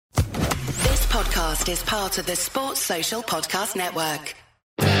podcast is part of the Sports Social Podcast Network.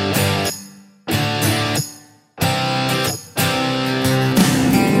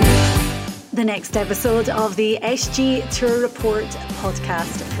 The next episode of the SG Tour Report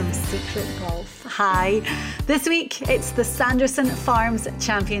podcast from Secret Golf. Hi. This week, it's the Sanderson Farms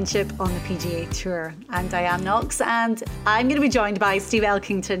Championship on the PGA Tour. I'm Diane Knox, and I'm going to be joined by Steve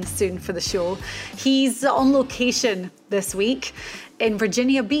Elkington soon for the show. He's on location this week in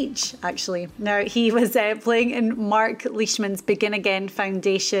Virginia Beach, actually. Now, he was playing in Mark Leishman's Begin Again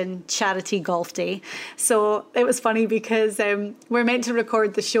Foundation Charity Golf Day. So it was funny because we're meant to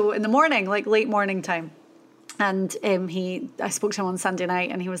record the show in the morning, like late morning time. And I spoke to him on Sunday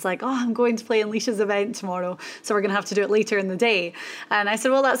night and he was like, I'm going to play in Leish's event tomorrow, so we're going to have to do it later in the day. And I said,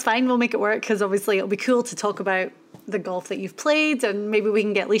 well, that's fine. We'll make it work because obviously it'll be cool to talk about the golf that you've played and maybe we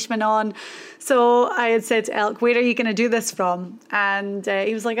can get Leishman on. So I had said to Elk, where are you going to do this from? And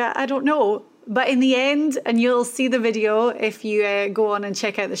he was like, I don't know. But in the end, and you'll see the video if you go on and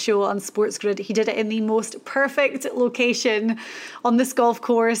check out the show on Sports Grid, he did it in the most perfect location on this golf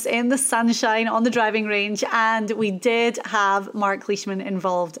course, in the sunshine, on the driving range, and we did have Mark Leishman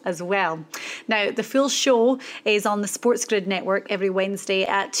involved as well. Now, the full show is on the Sports Grid network every Wednesday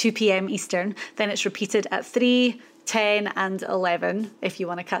at 2 p.m. Eastern. Then it's repeated at 3, 10 and 11 if you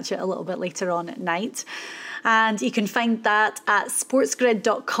want to catch it a little bit later on at night. And you can find that at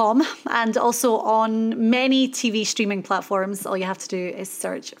sportsgrid.com and also on many TV streaming platforms. All you have to do is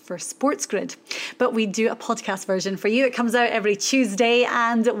search for SportsGrid. But we do a podcast version for you. It comes out every Tuesday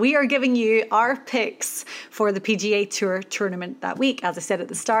and we are giving you our picks for the PGA Tour tournament that week. As I said at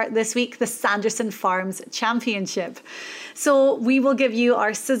the start, this week, the Sanderson Farms Championship. So we will give you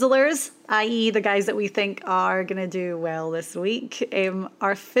our sizzlers, i.e. the guys that we think are going to do well this week,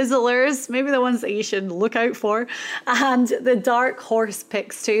 our fizzlers, maybe the ones that you should look out for, and the dark horse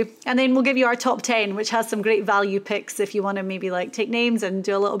picks too. And then we'll give you our top 10, which has some great value picks if you want to maybe like take names and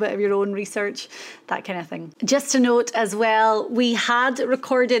do a little bit of your own research, that kind of thing. Just to note as well, we had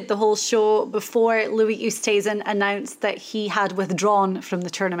recorded the whole show before Louis Oosthuizen announced that he had withdrawn from the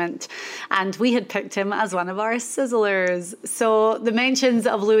tournament, and we had picked him as one of our sizzlers. So the mentions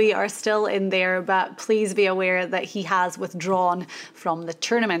of Louis are still in there, but please be aware that he has withdrawn from the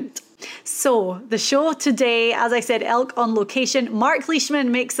tournament. So the show today, as I said, Elk on location. Mark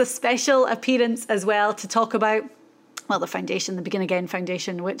Leishman makes a special appearance as well to talk about, well, the foundation, the Begin Again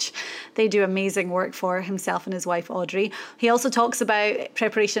Foundation, which they do amazing work for, himself and his wife, Audrey. He also talks about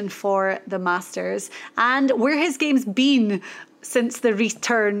preparation for the Masters and where his game's been since the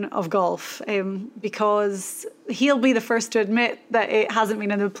return of golf, because he'll be the first to admit that it hasn't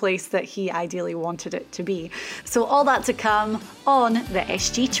been in the place that he ideally wanted it to be. So all that to come on the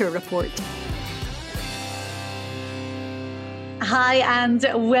SG Tour Report. Hi and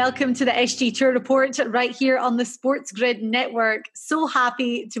welcome to the SG Tour Report right here on the Sports Grid Network. So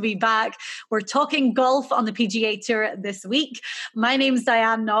happy to be back. We're talking golf on the PGA Tour this week. My name's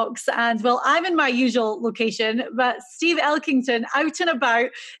Diane Knox and well, I'm in my usual location, but Steve Elkington out and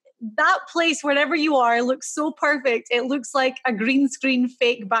about. That place, wherever you are, looks so perfect. It looks like a green screen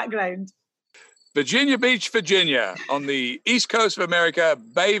fake background. Virginia Beach, Virginia, on the east coast of America,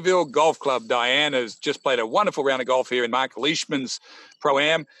 Bayville Golf Club. Diane has just played a wonderful round of golf here in Mark Leishman's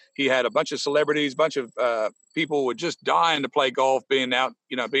Pro-Am. He had a bunch of celebrities, a bunch of people were just dying to play golf, being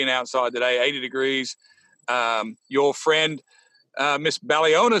outside today, 80 degrees. Your friend, Miss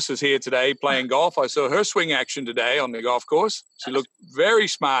Balionis, is here today playing golf. I saw her swing action today on the golf course. She looked very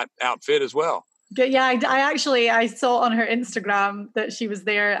smart outfit as well. Yeah, I saw on her Instagram that she was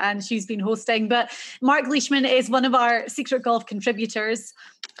there and she's been hosting. But Mark Leishman is one of our Secret Golf contributors,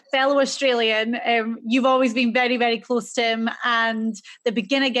 fellow Australian. You've always been very, very close to him. And the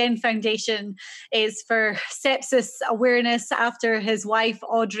Begin Again Foundation is for sepsis awareness after his wife,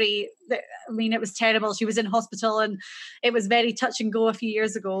 Audrey. I mean, it was terrible. She was in hospital and it was very touch and go a few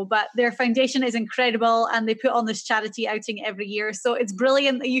years ago. But their foundation is incredible and they put on this charity outing every year. So it's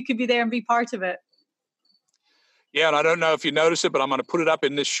brilliant that you could be there and be part of it. Yeah, and I don't know if you notice it, but I'm going to put it up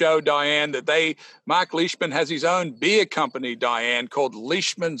in this show, Diane, that Mark Leishman has his own beer company, Diane, called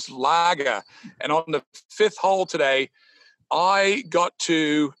Leishman's Lager. And on the fifth hole today, I got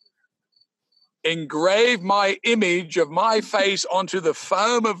to engrave my image of my face onto the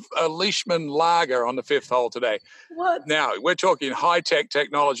foam of a Leishman Lager on the fifth hole today. What? Now, we're talking high-tech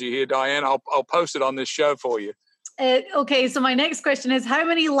technology here, Diane. I'll post it on this show for you. Okay, so my next question is, how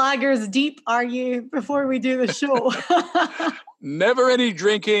many lagers deep are you before we do the show? Never any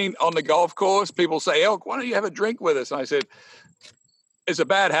drinking on the golf course. People say, Elk, why don't you have a drink with us? And I said, It's a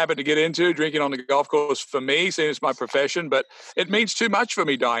bad habit to get into, drinking on the golf course for me, seeing it's my profession, but it means too much for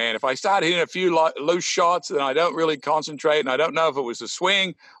me, Diane. If I start hitting a few loose shots, then I don't really concentrate, and I don't know if it was the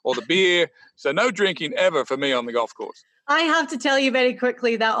swing or the beer. So no drinking ever for me on the golf course. I have to tell you very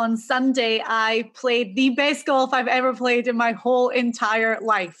quickly that on Sunday, I played the best golf I've ever played in my whole entire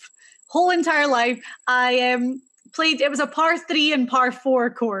life. I played, it was a par 3 and par 4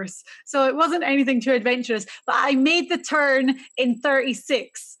 course. So it wasn't anything too adventurous, but I made the turn in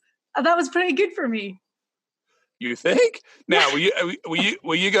 36. And that was pretty good for me. You think? Now,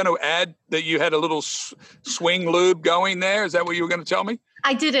 were you going to add that you had a little swing lube going there? Is that what you were going to tell me?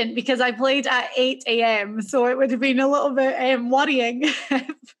 I didn't, because I played at 8 a.m. So it would have been a little bit worrying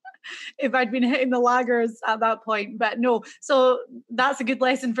if I'd been hitting the laggers at that point. But no, so that's a good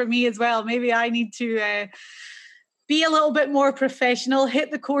lesson for me as well. Maybe I need to be a little bit more professional, hit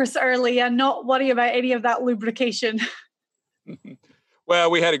the course early and not worry about any of that lubrication.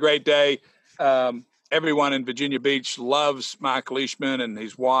 Well, we had a great day. Everyone in Virginia Beach loves Mark Leishman and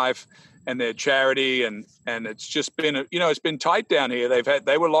his wife and their charity, and it's just been it's been tight down here.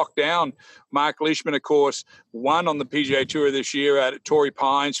 They were locked down. Mark Leishman, of course, won on the PGA Tour this year out at Torrey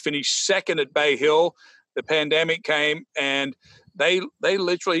Pines, finished second at Bay Hill. The pandemic came, and they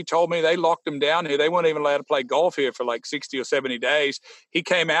literally told me they locked him down here. They weren't even allowed to play golf here for like 60 or 70 days. He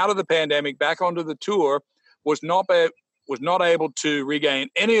came out of the pandemic, back onto the tour, was not able to regain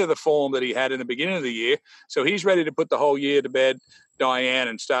any of the form that he had in the beginning of the year. So he's ready to put the whole year to bed, Diane,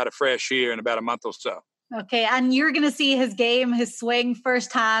 and start afresh here in about a month or so. Okay, and you're going to see his game, his swing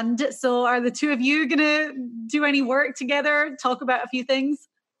firsthand. So are the two of you going to do any work together, talk about a few things?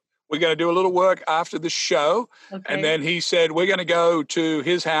 We're going to do a little work after the show. Okay. And then he said, we're going to go to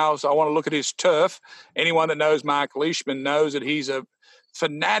his house. I want to look at his turf. Anyone that knows Mark Leishman knows that he's a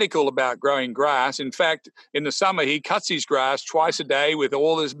fanatical about growing grass. In fact, in the summer, he cuts his grass twice a day with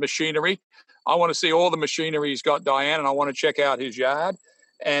all his machinery. I want to see all the machinery he's got, Diane, and I want to check out his yard.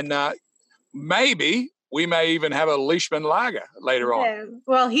 And maybe we may even have a Leishman lager later on.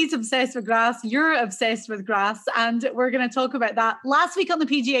 Well, he's obsessed with grass. You're obsessed with grass. And we're going to talk about that. Last week on the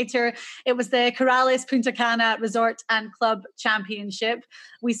PGA Tour, it was the Corrales Punta Cana Resort and Club Championship.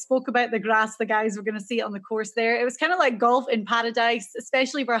 We spoke about the grass the guys were going to see on the course there. It was kind of like golf in paradise,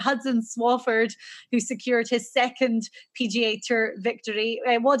 especially for Hudson Swafford, who secured his second PGA Tour victory.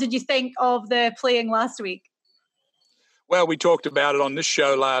 What did you think of the playing last week? Well, we talked about it on this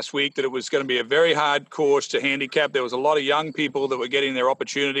show last week that it was going to be a very hard course to handicap. There was a lot of young people that were getting their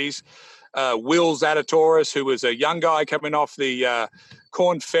opportunities. Will Zalatoris, who was a young guy coming off the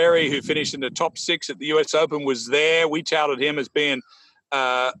Corn Ferry, who finished in the top 6 at the US Open, was there. We touted him as being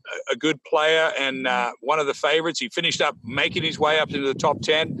a good player and one of the favorites. He finished up making his way up into the top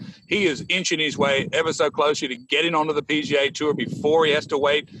 10. He is inching his way ever so closely to getting onto the PGA Tour before he has to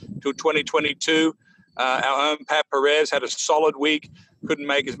wait till 2022. Our own Pat Perez had a solid week, couldn't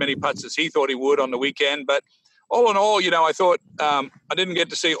make as many putts as he thought he would on the weekend. But all in all, I thought I didn't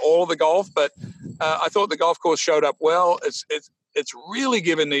get to see all of the golf, but I thought the golf course showed up well. It's really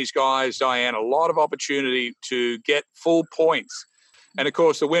given these guys, Diane, a lot of opportunity to get full points. And, of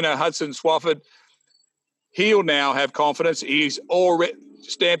course, the winner, Hudson Swafford, he'll now have confidence. He's already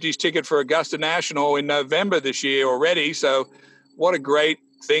stamped his ticket for Augusta National in November this year already. So what a great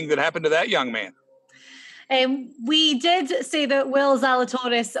thing that happened to that young man. We did say that Will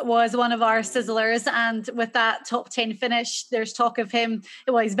Zalatoris was one of our sizzlers, and with that top 10 finish, there's talk of him.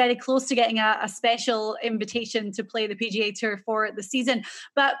 Well, he's very close to getting a special invitation to play the PGA Tour for the season.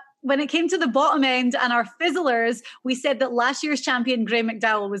 But when it came to the bottom end and our fizzlers, we said that last year's champion Graham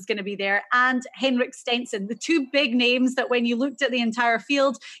McDowell was going to be there, and Henrik Stenson, the two big names that when you looked at the entire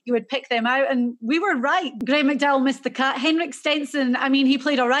field, you would pick them out. And we were right. Graham McDowell missed the cut. Henrik Stenson, he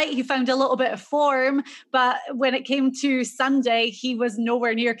played all right. He found a little bit of form, but when it came to Sunday, he was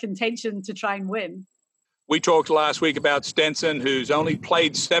nowhere near contention to try and win. We talked last week about Stenson, who's only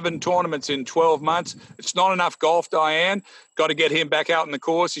played 7 tournaments in 12 months. It's not enough golf, Diane. Got to get him back out in the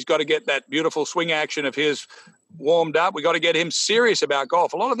course. He's got to get that beautiful swing action of his warmed up. We got to get him serious about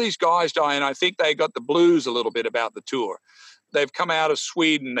golf. A lot of these guys, Diane, I think they got the blues a little bit about the tour. They've come out of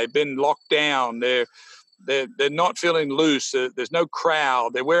Sweden. They've been locked down. They're not feeling loose. There's no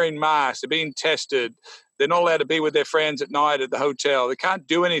crowd. They're wearing masks. They're being tested. They're not allowed to be with their friends at night at the hotel. They can't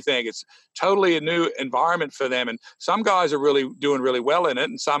do anything. It's totally a new environment for them. And some guys are really doing really well in it,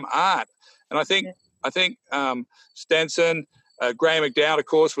 and some aren't. And I think Stenson, Graham McDowell, of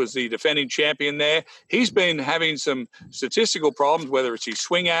course, was the defending champion there. He's been having some statistical problems, whether it's his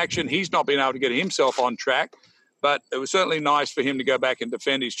swing action. He's not been able to get himself on track. But it was certainly nice for him to go back and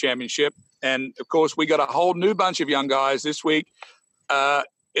defend his championship. And, of course, we got a whole new bunch of young guys this week.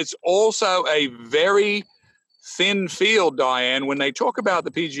 It's also a very thin field, Diane, when they talk about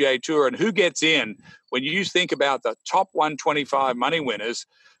the PGA Tour and who gets in. When you think about the top 125 money winners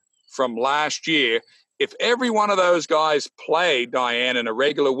from last year, if every one of those guys played, Diane, in a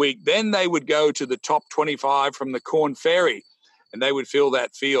regular week, then they would go to the top 25 from the Corn Ferry, and they would fill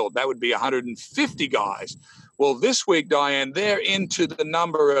that field. That would be 150 guys. Well, this week, Diane, they're into the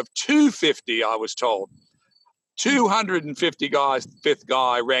number of 250, I was told. 250 guys, fifth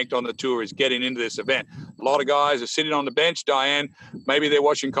guy ranked on the tour is getting into this event. A lot of guys are sitting on the bench, Diane. Maybe they're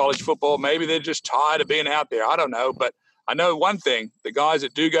watching college football. Maybe they're just tired of being out there. I don't know. But I know one thing. The guys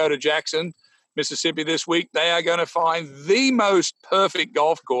that do go to Jackson, Mississippi this week, they are going to find the most perfect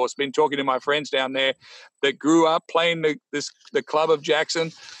golf course. Been talking to my friends down there that grew up playing the club of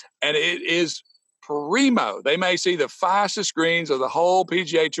Jackson, and it is primo. They may see the fastest greens of the whole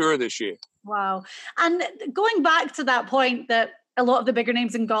PGA Tour this year. Wow. And going back to that point that a lot of the bigger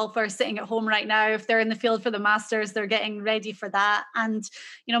names in golf are sitting at home right now. If they're in the field for the Masters, they're getting ready for that. And,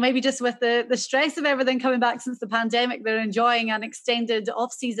 you know, maybe just with the stress of everything coming back since the pandemic, they're enjoying an extended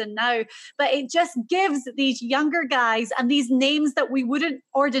off season now. But it just gives these younger guys and these names that we wouldn't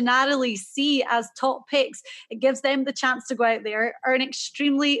ordinarily see as top picks, it gives them the chance to go out there, earn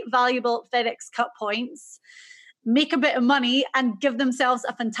extremely valuable FedEx Cup points, make a bit of money, and give themselves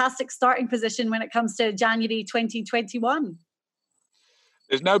a fantastic starting position when it comes to January 2021.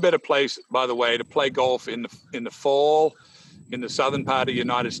 There's no better place, by the way, to play golf in the fall in the southern part of the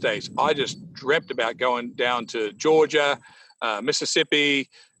United States. I just dreamt about going down to Georgia, Mississippi,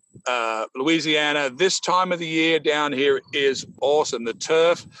 Louisiana. This time of the year down here is awesome. The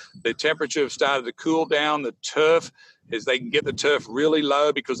turf, the temperature have started to cool down. The turf is they can get the turf really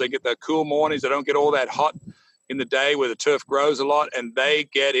low because they get the cool mornings. They don't get all that hot in the day where the turf grows a lot, and they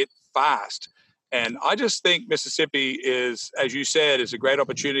get it fast. And I just think Mississippi is, as you said, is a great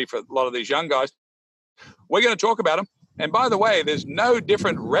opportunity for a lot of these young guys. We're going to talk about them. And by the way, there's no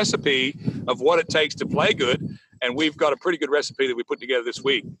different recipe of what it takes to play good. And we've got a pretty good recipe that we put together this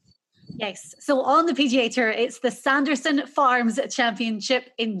week. Yes. So on the PGA Tour, it's the Sanderson Farms Championship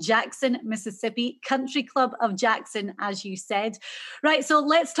in Jackson, Mississippi, Country Club of Jackson, as you said. Right. So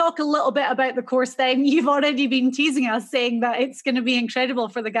let's talk a little bit about the course then. You've already been teasing us saying that it's going to be incredible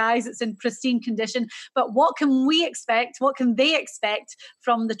for the guys. It's in pristine condition. But what can we expect? What can they expect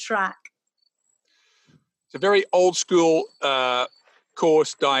from the track? It's a very old school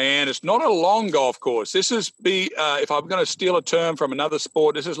course, Diane. It's not a long golf course. This is if I'm going to steal a term from another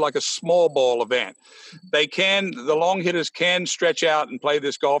sport, this is like a small ball event. The long hitters can stretch out and play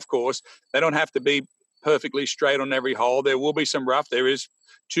this golf course. They don't have to be perfectly straight on every hole. There will be some rough. There is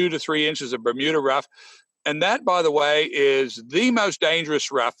 2 to 3 inches of Bermuda rough. And that, by the way, is the most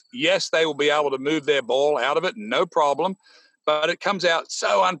dangerous rough. Yes, they will be able to move their ball out of it, no problem. But it comes out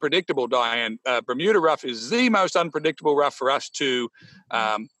so unpredictable, Diane. Bermuda rough is the most unpredictable rough for us to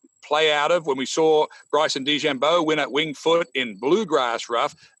play out of. When we saw Bryson DeChambeau win at Winged Foot in bluegrass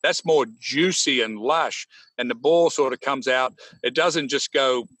rough, that's more juicy and lush, and the ball sort of comes out. It doesn't just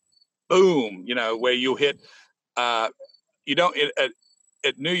go boom, where you hit. You don't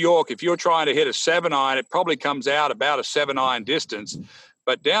at New York. If you're trying to hit a 7-iron, it probably comes out about a 7-iron distance.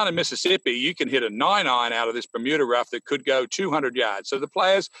 But down in Mississippi, you can hit a 9-iron out of this Bermuda rough that could go 200 yards. So the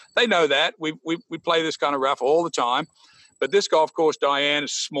players, they know that. We play this kind of rough all the time. But this golf course, Diane,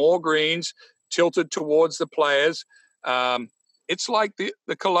 is small greens tilted towards the players. It's like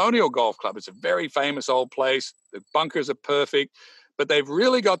the Colonial Golf Club. It's a very famous old place. The bunkers are perfect. But they've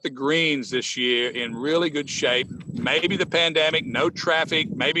really got the greens this year in really good shape. Maybe the pandemic, no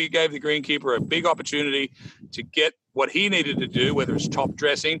traffic. Maybe it gave the greenkeeper a big opportunity to get what he needed to do, whether it's top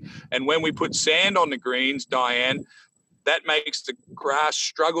dressing. And when we put sand on the greens, Diane, that makes the grass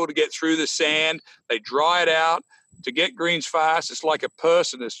struggle to get through the sand. They dry it out. To get greens fast, it's like a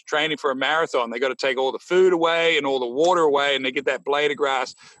person that's training for a marathon. They got to take all the food away and all the water away, and they get that blade of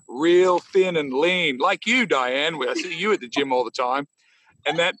grass real thin and lean, like you, Diane. I see you at the gym all the time.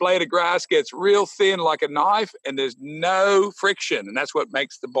 And that blade of grass gets real thin like a knife, and there's no friction, and that's what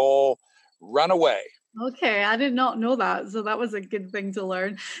makes the ball run away. Okay, I did not know that. So that was a good thing to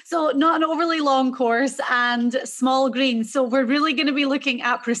learn. So not an overly long course and small greens. So we're really going to be looking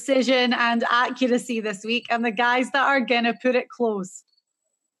at precision and accuracy this week, and the guys that are going to put it close.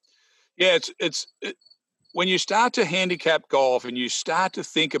 Yeah, it's when you start to handicap golf and you start to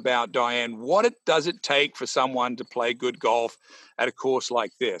think about, Diane, what does it take for someone to play good golf at a course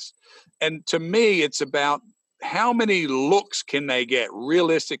like this? And to me, it's about how many looks can they get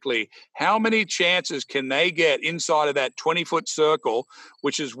realistically? How many chances can they get inside of that 20-foot circle,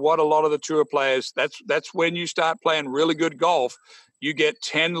 which is what a lot of the tour players, that's when you start playing really good golf. you get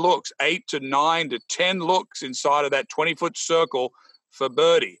 10 looks, 8 to 9 to 10 looks inside of that 20-foot circle for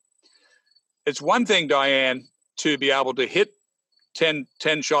birdie. It's one thing, Diane, to be able to hit 10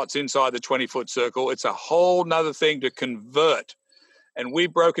 shots inside the 20-foot circle. It's a whole nother thing to convert. And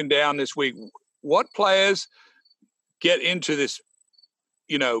we've broken down this week what players get into this,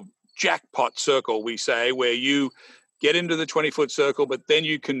 jackpot circle, we say, where you get into the 20-foot circle, but then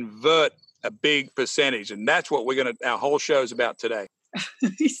you convert a big percentage. And that's what our whole show is about today. I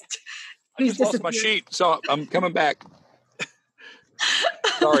just lost my sheet, so I'm coming back.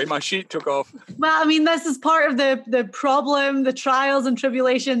 Sorry, my sheet took off. Well, I mean, this is part of the problem, the trials and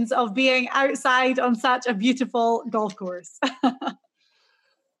tribulations of being outside on such a beautiful golf course.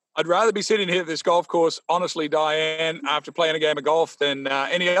 I'd rather be sitting here at this golf course, honestly, Diane, after playing a game of golf than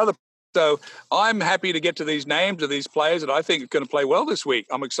any other. So I'm happy to get to these names of these players that I think are going to play well this week.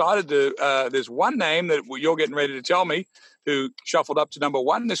 I'm excited there's one name that you're getting ready to tell me who shuffled up to number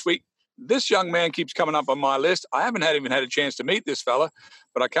 1 this week. This young man keeps coming up on my list. I haven't even had a chance to meet this fella,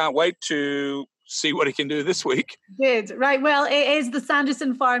 but I can't wait to see what he can do this week. Good. Right. Well, it is the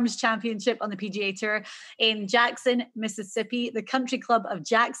Sanderson Farms Championship on the PGA Tour in Jackson, Mississippi, the Country Club of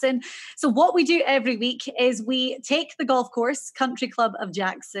Jackson. So what we do every week is we take the golf course, Country Club of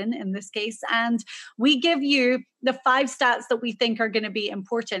Jackson in this case, and we give you the 5 stats that we think are going to be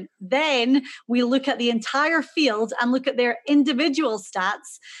important. Then we look at the entire field and look at their individual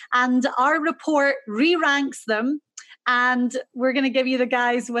stats, and our report re-ranks them. And we're going to give you the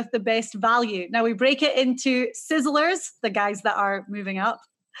guys with the best value. Now, we break it into sizzlers, the guys that are moving up,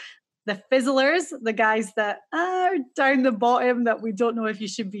 the fizzlers, the guys that are down the bottom that we don't know if you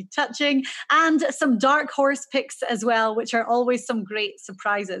should be touching, and some dark horse picks as well, which are always some great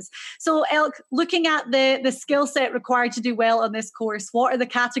surprises. So, Elk, looking at the skill set required to do well on this course, what are the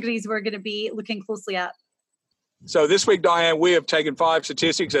categories we're going to be looking closely at? So this week, Diane, we have taken 5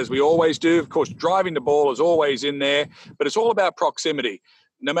 statistics, as we always do. Of course, driving the ball is always in there, but it's all about proximity.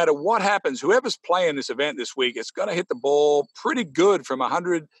 No matter what happens, whoever's playing this event this week, it's going to hit the ball pretty good from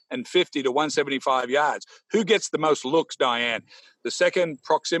 150 to 175 yards. Who gets the most looks, Diane? The second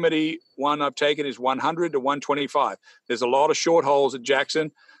proximity one I've taken is 100 to 125. There's a lot of short holes at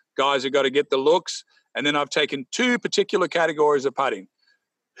Jackson. Guys have got to get the looks. And then I've taken 2 particular categories of putting.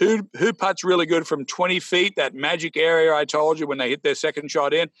 Who putts really good from 20 feet, that magic area I told you when they hit their second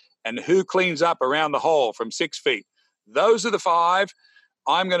shot in, and who cleans up around the hole from 6 feet. Those are the 5.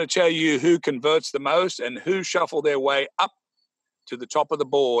 I'm going to tell you who converts the most and who shuffle their way up to the top of the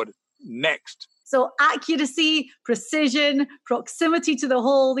board next. So accuracy, precision, proximity to the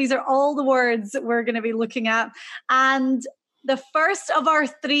hole, these are all the words that we're going to be looking at. And the first of our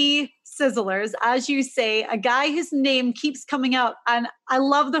 3 sizzlers, as you say, a guy whose name keeps coming up. And I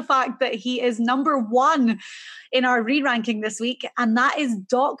love the fact that he is number 1 in our re-ranking this week. And that is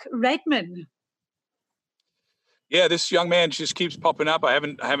Doc Redman. Yeah, this young man just keeps popping up. I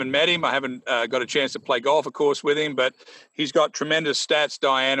haven't met him. I haven't got a chance to play golf, of course, with him. But he's got tremendous stats,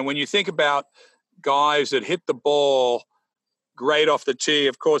 Diane. And when you think about guys that hit the ball great off the tee,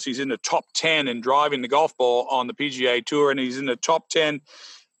 of course, he's in the top 10 in driving the golf ball on the PGA Tour, and he's in the top 10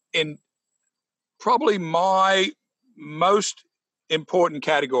 in probably my most important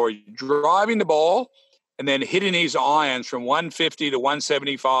category, driving the ball and then hitting his irons from 150 to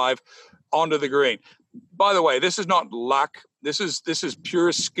 175 onto the green. By the way, this is not luck. This is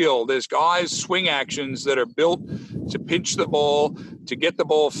pure skill. There's guys' swing actions that are built to pinch the ball, to get the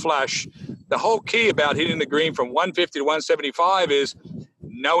ball flush. The whole key about hitting the green from 150 to 175 is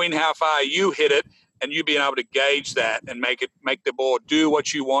knowing how far you hit it and you being able to gauge that and make the ball do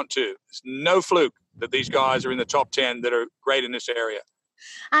what you want to. It's no fluke that these guys are in the top 10 that are great in this area.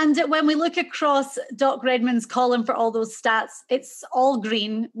 And when we look across Doc Redman's column for all those stats, it's all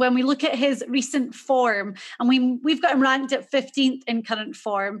green. When we look at his recent form, and we've got him ranked at 15th in current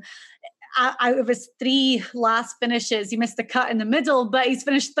form, out of his 3 last finishes, he missed the cut in the middle, but he's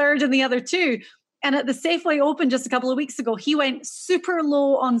finished 3rd in the other 2. And at the Safeway Open just a couple of weeks ago, he went super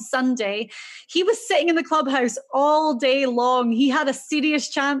low on Sunday. He was sitting in the clubhouse all day long. He had a serious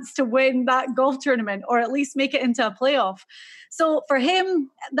chance to win that golf tournament or at least make it into a playoff. So for him,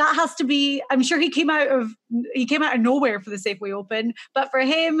 that has to be, I'm sure he came out of nowhere for the Safeway Open, but for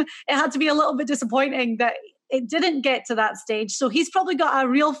him, it had to be a little bit disappointing that it didn't get to that stage. So he's probably got a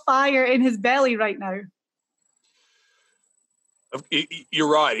real fire in his belly right now.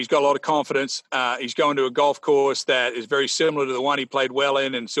 You're right. He's got a lot of confidence. He's going to a golf course that is very similar to the one he played well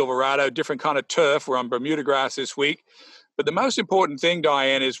in Silverado, different kind of turf. We're on Bermuda grass this week. But the most important thing,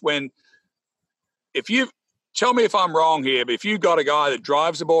 Diane, is if you tell me if I'm wrong here, but if you've got a guy that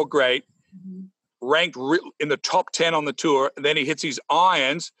drives the ball great, ranked in the top 10 on the tour. And then he hits his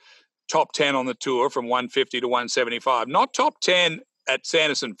irons, top 10 on the tour from 150 to 175. Not top 10 at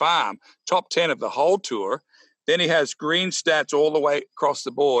Sanderson Farm, top 10 of the whole tour. Then he has green stats all the way across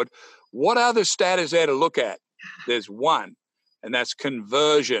the board. What other stat is there to look at? There's one, and that's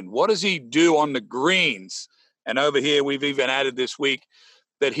conversion. What does he do on the greens? And over here, we've even added this week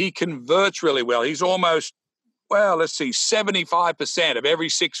that he converts really well. He's almost, 75% of every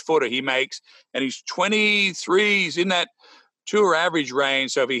 6-footer he makes, and he's 23s in that tour average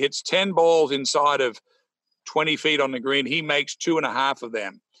range. So if he hits 10 balls inside of 20 feet on the green, he makes 2.5 of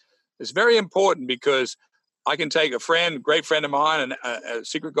them. It's very important because I can take a great friend of mine, and a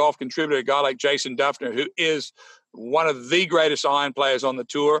Secret Golf contributor, a guy like Jason Duffner, who is one of the greatest iron players on the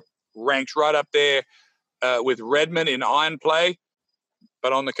tour, ranks right up there with Redman in iron play.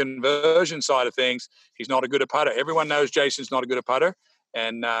 But on the conversion side of things, he's not a good putter. Everyone knows Jason's not a good putter,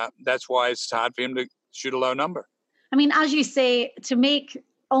 and that's why it's hard for him to shoot a low number. I mean, as you say, to make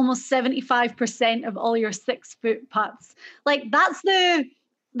almost 75% of all your 6-foot putts, like that's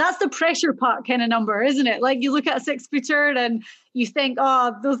the pressure putt kind of number, isn't it? Like you look at a 6-footer and you think,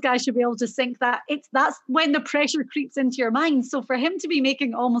 oh, those guys should be able to sink that. That's when the pressure creeps into your mind. So for him to be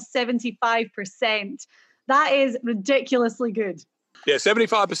making almost 75%, that is ridiculously good. Yeah,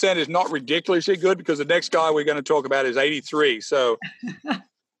 75% is not ridiculously good because the next guy we're going to talk about is 83. So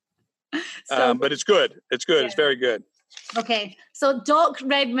but it's good. It's good. Yeah. It's very good. Okay, so Doc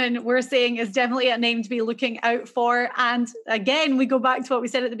Redman, we're saying, is definitely a name to be looking out for. And again, we go back to what we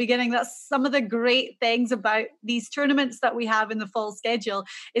said at the beginning. That's some of the great things about these tournaments that we have in the fall schedule,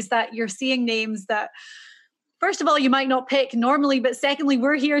 is that you're seeing names that, first of all, you might not pick normally, but secondly,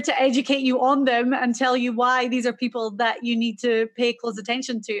 we're here to educate you on them and tell you why these are people that you need to pay close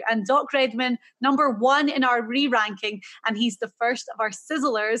attention to. And Doc Redman, number 1 in our re-ranking, and he's the first of our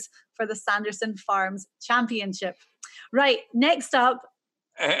sizzlers for the Sanderson Farms Championship. Right, next up.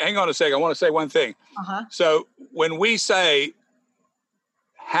 Hang on a second. I want to say one thing. So when we say,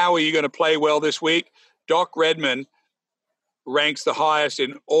 how are you going to play well this week? Doc Redman ranks the highest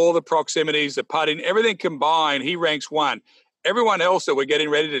in all the proximities, the putting, everything combined. He ranks 1. Everyone else that we're getting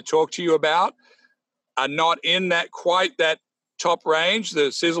ready to talk to you about are not in quite that top range. The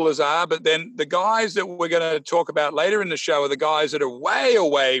sizzlers are, but then the guys that we're going to talk about later in the show are the guys that are way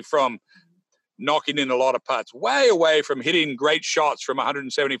away from knocking in a lot of putts, way away from hitting great shots from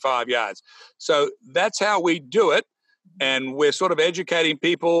 175 yards. So that's how we do it. And we're sort of educating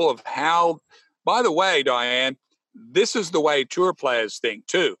people of how, by the way, Diane, this is the way tour players think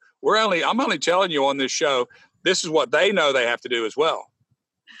too. I'm only telling you on this show, this is what they know they have to do as well.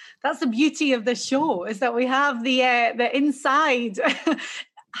 That's the beauty of the show, is that we have the inside,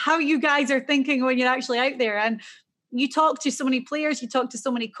 how you guys are thinking when you're actually out there. And you talk to so many players, you talk to so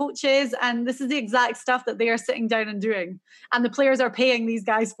many coaches, and this is the exact stuff that they are sitting down and doing. And the players are paying these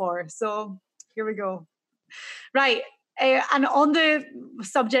guys for. So here we go. Right. And on the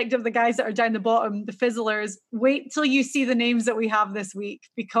subject of the guys that are down the bottom, the fizzlers, wait till you see the names that we have this week,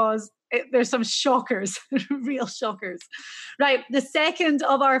 because there's some shockers, real shockers. Right, the second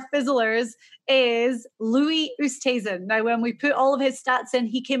of our fizzlers is Louis Oosthuizen. Now, when we put all of his stats in,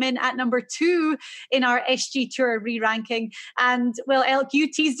 he came in at number 2 in our SG Tour re-ranking. And, well, Elk, you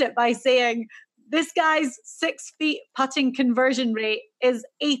teased it by saying this guy's 6-feet putting conversion rate is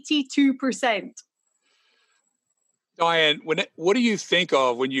 82%. Diane, what do you think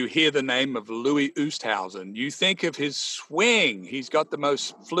of when you hear the name of Louis Oosthuizen? You think of his swing. He's got the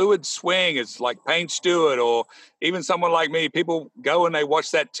most fluid swing. It's like Payne Stewart, or even someone like me. People go and they watch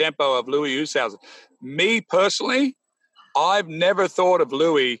that tempo of Louis Oosthuizen. Me personally, I've never thought of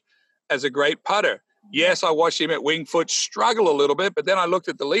Louis as a great putter. Yes, I watched him at Winged Foot struggle a little bit, but then I looked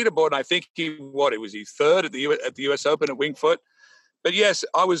at the leaderboard and I think he third at the US Open at Winged Foot. But yes,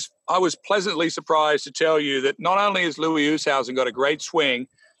 I was pleasantly surprised to tell you that not only has Louis Oosthuizen got a great swing,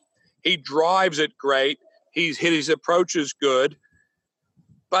 he drives it great, he's hit his approaches good,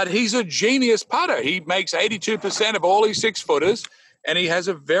 but he's a genius putter. He makes 82% of all his 6-footers, and he has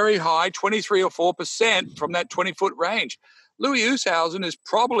a very high 23 or 4% from that 20-foot range. Louis Oosthuizen is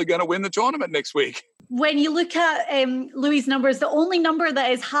probably going to win the tournament next week. When you look at Louis' numbers, the only number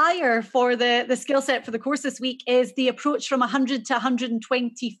that is higher for the skill set for the course this week is the approach from 100 to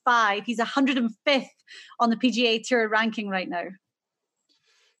 125. He's 105th on the PGA Tour ranking right now.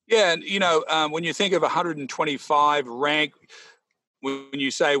 Yeah, and, when you think of 125 rank, when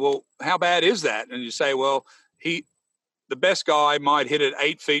you say, well, how bad is that? And you say, well, the best guy might hit it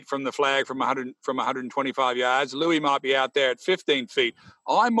 8 feet from the flag from 125 yards. Louis might be out there at 15 feet.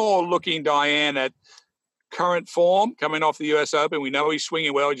 I'm more looking, Diane, at current form coming off the US Open. We know he's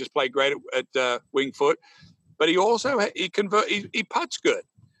swinging well. He just played great at Winged Foot. But he also, he putts good.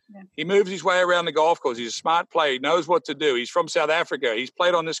 Yeah. He moves his way around the golf course. He's a smart player. He knows what to do. He's from South Africa. He's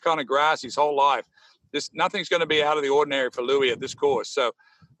played on this kind of grass his whole life. Nothing's going to be out of the ordinary for Louis at this course. So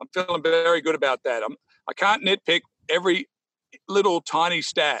I'm feeling very good about that. I can't nitpick every little tiny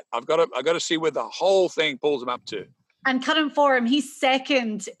stat. I've got to see where the whole thing pulls him up to. And current form, he's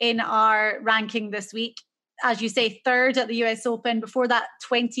second in our ranking this week. As you say, third at the US Open, before that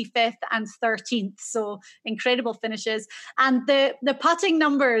 25th and 13th. So incredible finishes. And the putting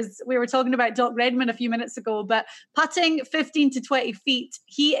numbers, we were talking about Doc Redman a few minutes ago, but putting 15 to 20 feet,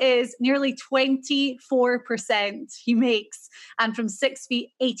 he is nearly 24% he makes. And from 6 feet,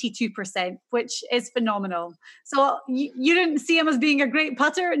 82%, which is phenomenal. So you didn't see him as being a great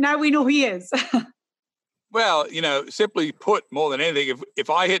putter. Now we know he is. Well, simply put, more than anything,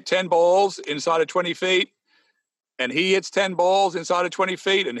 if I hit 10 balls inside of 20 feet, and he hits 10 balls inside of 20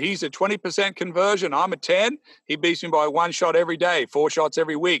 feet, and he's a 20% conversion, I'm a 10, he beats me by one shot every day, 4 shots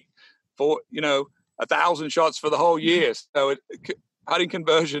every week, 1,000 shots for the whole year. So putting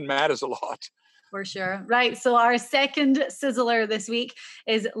conversion matters a lot. For sure. Right. So our second sizzler this week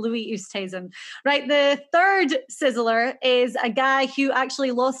is Louis Oosthuizen. Right. The third sizzler is a guy who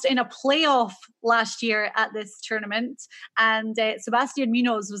actually lost in a playoff last year at this tournament. And Sebastian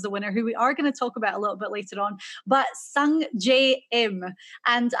Munoz was the winner, who we are going to talk about a little bit later on. But Sung Jae Im.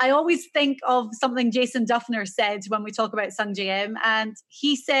 And I always think of something Jason Duffner said when we talk about Sung Jae Im. And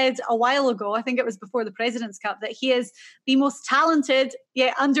he said a while ago, I think it was before the President's Cup, that he is the most talented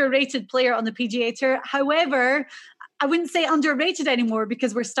yet underrated player on the PGA Tour. However, I wouldn't say underrated anymore,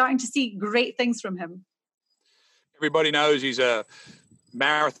 because we're starting to see great things from him. Everybody knows he's a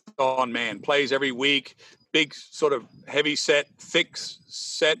marathon man, plays every week, big sort of heavy set, thick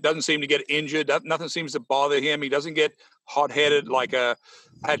set, doesn't seem to get injured. Nothing seems to bother him. He doesn't get hot-headed like a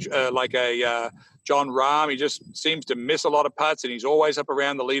John Rahm. He just seems to miss a lot of putts, and he's always up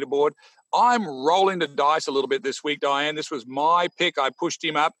around the leaderboard. I'm rolling the dice a little bit this week, Diane. This was my pick. I pushed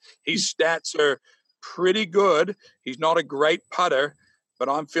him up. His stats are pretty good. He's not a great putter, but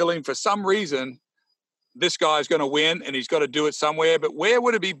I'm feeling for some reason this guy's going to win, and he's got to do it somewhere. But where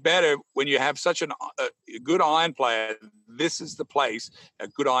would it be better when you have such a good iron player? This is the place a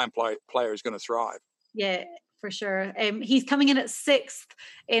good iron player is going to thrive. Yeah, for sure. He's coming in at 6th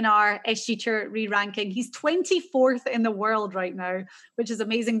in our SG Tour re-ranking. He's 24th in the world right now, which is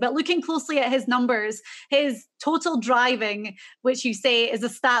amazing. But looking closely at his numbers, his total driving, which you say is a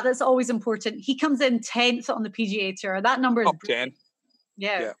stat that's always important, he comes in 10th on the PGA Tour. That number is top 10.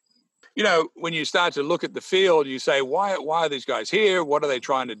 Yeah. When you start to look at the field, you say, why are these guys here? What are they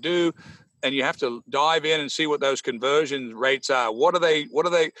trying to do? And you have to dive in and see what those conversion rates are. Where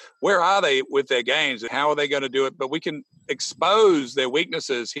are they with their games? How are they going to do it? But we can expose their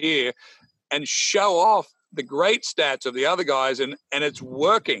weaknesses here and show off the great stats of the other guys, and it's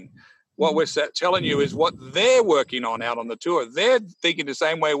working. What we're telling you is what they're working on out on the tour. They're thinking the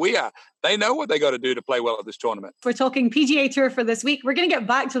same way we are. They know what they got to do to play well at this tournament. We're talking PGA Tour for this week. We're going to get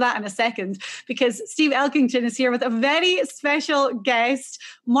back to that in a second, because Steve Elkington is here with a very special guest,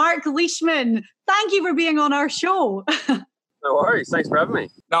 Mark Leishman. Thank you for being on our show. No worries. Thanks for having me.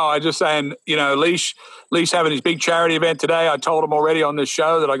 No, I just saying, Leish having his big charity event today. I told him already on this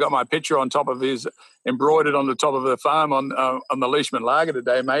show that I got my picture on top of his, embroidered on the top of the foam on the Leishman Lager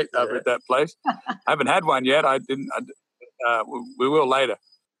today, mate, over at that place. I haven't had one yet. We will later.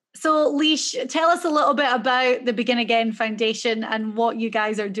 So, Leish, tell us a little bit about the Begin Again Foundation and what you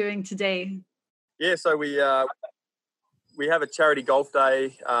guys are doing today. Yeah, so we have a charity golf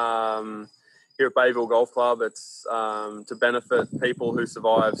day here at Bayville Golf Club. It's to benefit people who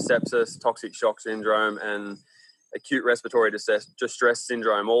survive sepsis, toxic shock syndrome, and acute respiratory distress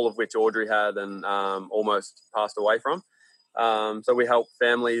syndrome, all of which Audrey had and almost passed away from. So we help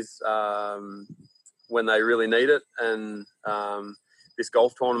families when they really need it, and this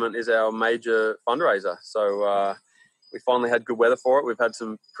golf tournament is our major fundraiser. So we finally had good weather for it. We've had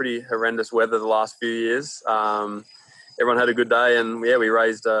some pretty horrendous weather the last few years. Everyone had a good day, and we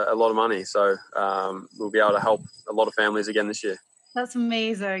raised a lot of money. So we'll be able to help a lot of families again this year. That's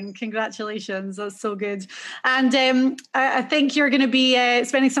amazing. Congratulations. That's so good. And I think you're going to be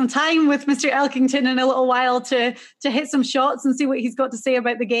spending some time with Mr. Elkington in a little while to hit some shots and see what he's got to say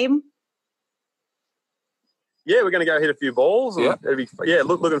about the game. Yeah, we're going to go hit a few balls. And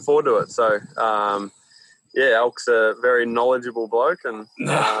looking forward to it. So, Elk's a very knowledgeable bloke, and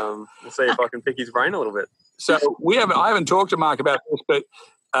we'll see if I can pick his brain a little bit. So I haven't talked to Mark about this,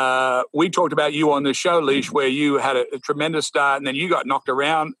 but we talked about you on this show, Leish, where you had a tremendous start, and then you got knocked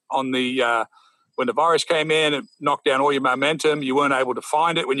around on the when the virus came in, it knocked down all your momentum. You weren't able to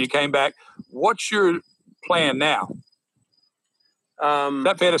find it when you came back. What's your plan now? Is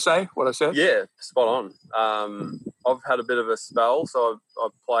that fair to say, what I said? Yeah, spot on. I've had a bit of a spell. So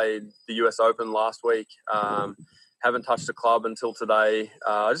I've played the US Open last week. Haven't touched a club until today.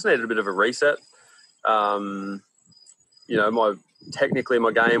 I just needed a bit of a reset. Technically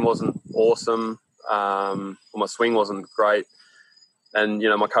my game wasn't awesome. My swing wasn't great. And,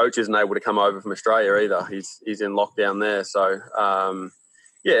 my coach isn't able to come over from Australia either. He's in lockdown there. So,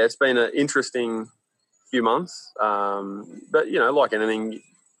 it's been an interesting few months. But, like anything,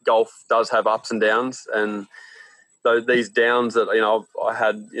 golf does have ups and downs. And these downs that, I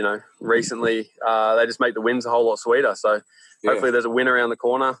had, recently, they just make the wins a whole lot sweeter. So hopefully there's a win around the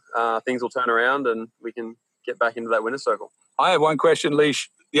corner. Things will turn around and we can get back into that winner's circle. I have one question, Leash.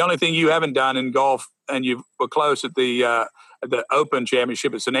 The only thing you haven't done in golf, and you were close at the Open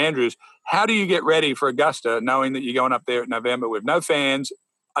Championship at St Andrews, how do you get ready for Augusta, knowing that you're going up there in November with no fans?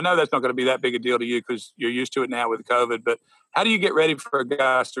 I know that's not going to be that big a deal to you because you're used to it now with COVID, but how do you get ready for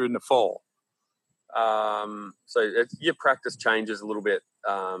Augusta in the fall? Your practice changes a little bit.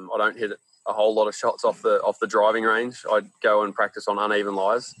 I don't hit a whole lot of shots off the driving range. I'd go and practice on uneven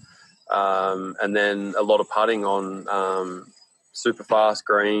lies, and then a lot of putting on super fast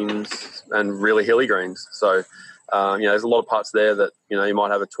greens and really hilly greens. So, there's a lot of putts there that, you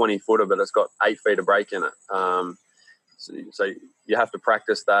might have a 20-footer, but it's got 8 feet of break in it. So you have to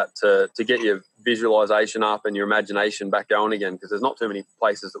practice that to get your visualization up and your imagination back going again, because there's not too many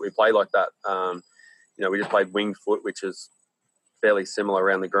places that we play like that. We just played winged foot, which is fairly similar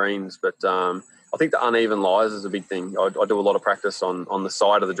around the greens, but I think the uneven lies is a big thing. I do a lot of practice on the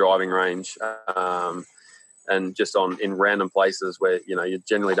side of the driving range, and just in random places where you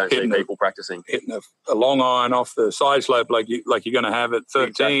generally don't see people practicing. Hitting a long iron off the side slope like you're going to have at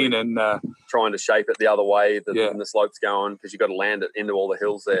 13, exactly. And trying to shape it the other way than the slope's going, because you've got to land it into all the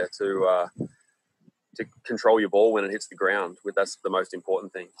hills there to control your ball when it hits the ground. That's the most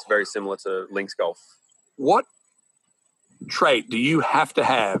important thing. It's very similar to links golf. What trait do you have to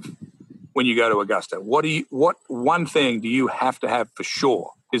have when you go to Augusta? What one thing do you have to have for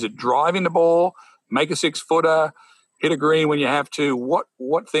sure? Is it driving the ball, make a 6-footer, hit a green when you have to?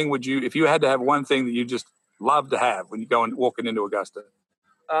 What thing would you, if you had to have one thing that you just love to have when you go and walking into Augusta?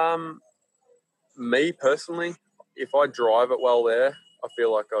 Me personally, if I drive it well there, I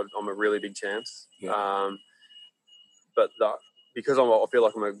feel like I'm a really big chance. Yeah. Because I feel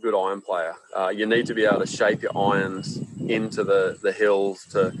like I'm a good iron player, you need to be able to shape your irons into the hills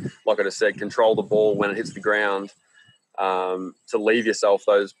to, like I just said, control the ball when it hits the ground, to leave yourself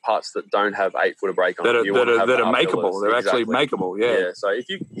those putts that don't have 8-footer break on them. That are makeable. They're actually makeable, yeah. So if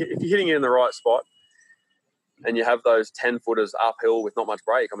you're hitting it in the right spot and you have those 10-footers uphill with not much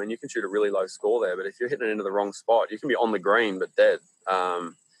break, I mean, you can shoot a really low score there. But if you're hitting it into the wrong spot, you can be on the green but dead.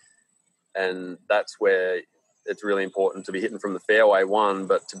 And that's where it's really important to be hitting from the fairway,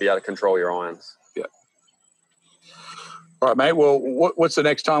 but to be able to control your irons. Yeah. All right, mate. Well, what's the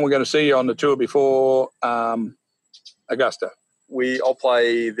next time we're going to see you on the tour before Augusta? I'll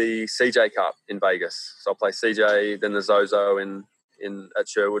play the CJ Cup in Vegas. So I'll play CJ, then the Zozo at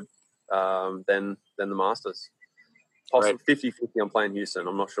Sherwood, then the Masters. Possibly 50-50 I'm playing Houston.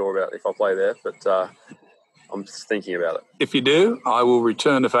 I'm not sure about if I'll play there, but I'm just thinking about it. If you do, I will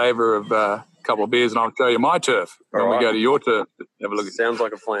return the favour of a couple of beers and I'll show you my turf when we go to your turf. Have a look. Sounds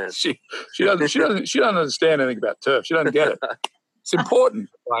like a plan. She doesn't understand anything about turf. She doesn't get it. It's important,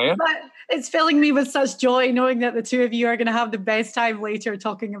 Diane. But it's filling me with such joy knowing that the two of you are going to have the best time later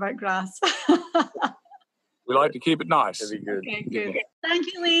talking about grass. We like to keep it nice. That'd be good. Okay, good.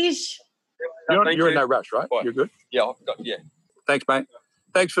 Thank you, Leash. You're in no rush, right? What? You're good? Yeah. Thanks, mate.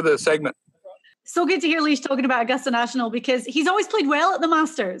 Thanks for the segment. So good to hear Leash talking about Augusta National, because he's always played well at the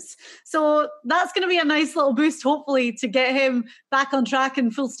Masters. So that's going to be a nice little boost, hopefully, to get him back on track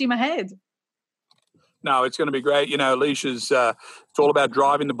and full steam ahead. No, it's going to be great. Leash is, it's all about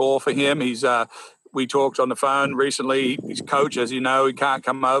driving the ball for him. We talked on the phone recently. His coach, as you know, he can't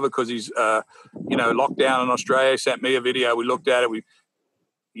come over because he's, locked down in Australia. Sent me a video. We looked at it.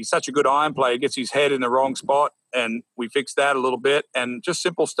 He's such a good iron player. He gets his head in the wrong spot, and we fixed that a little bit. And just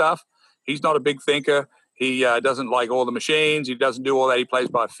simple stuff. He's not a big thinker. He doesn't like all the machines. He doesn't do all that. He plays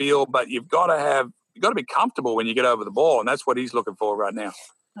by feel. But you've got to be comfortable when you get over the ball, and that's what he's looking for right now.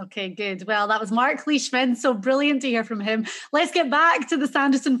 Okay, good. Well, that was Mark Leishman, so brilliant to hear from him. Let's get back to the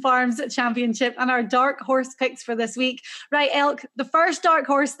Sanderson Farms Championship and our dark horse picks for this week. Right, Elk, the first dark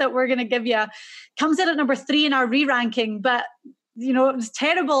horse that we're going to give you comes in at number 3 in our re-ranking, but it was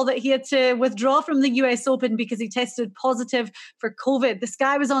terrible that he had to withdraw from the US Open because he tested positive for COVID. This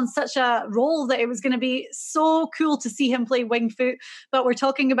guy was on such a roll that it was going to be so cool to see him play Winged Foot. But we're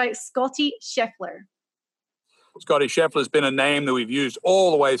talking about Scottie Scheffler. Scottie Scheffler's been a name that we've used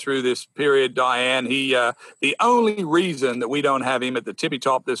all the way through this period, Diane. The only reason that we don't have him at the tippy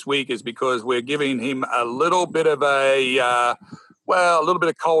top this week is because we're giving him a little bit of a little bit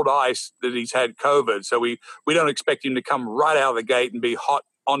of cold ice that he's had COVID. So we don't expect him to come right out of the gate and be hot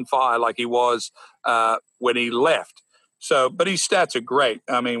on fire like he was when he left. So, but his stats are great.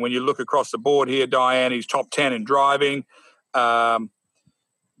 I mean, when you look across the board here, Diane, he's top 10 in driving.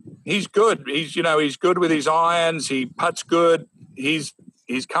 He's good. He's good with his irons. He putts good. His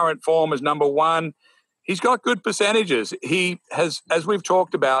current form is number one. He's got good percentages. He has, as we've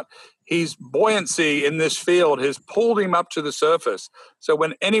talked about, his buoyancy in this field has pulled him up to the surface. So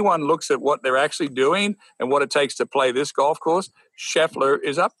when anyone looks at what they're actually doing and what it takes to play this golf course, Scheffler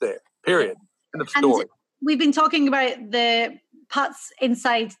is up there, period. End of story. And we've been talking about the putts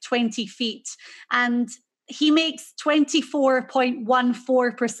inside 20 feet, and he makes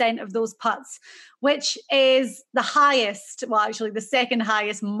 24.14% of those putts, which is the highest, well, actually the second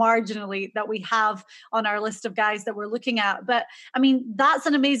highest marginally that we have on our list of guys that we're looking at. But I mean, that's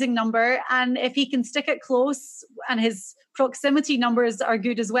an amazing number. And if he can stick it close and his proximity numbers are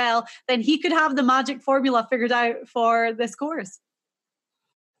good as well, then he could have the magic formula figured out for this course.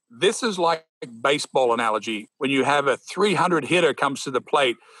 This is like a baseball analogy. When you have a 300 hitter comes to the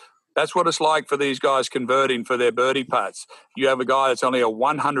plate, that's what it's like for these guys converting for their birdie putts. You have a guy that's only a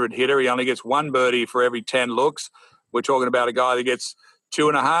 100 hitter. He only gets one birdie for every 10 looks. We're talking about a guy that gets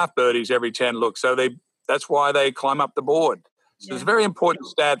 2.5 birdies every 10 looks. So that's why they climb up the board. So It's a very important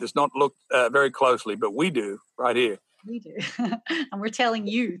stat that's not looked very closely, but we do right here. We do. And we're telling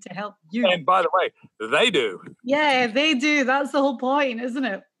you to help you. And by the way, they do. Yeah, they do. That's the whole point, isn't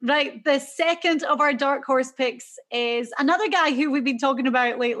it? Right. The second of our dark horse picks is another guy who we've been talking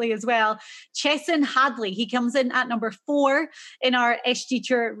about lately as well, Chesson Hadley. He comes in at number 4 in our SG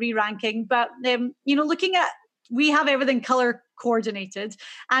Tour re-ranking. But, looking at, we have everything color coordinated.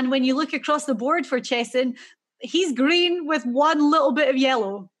 And when you look across the board for Chesson, he's green with one little bit of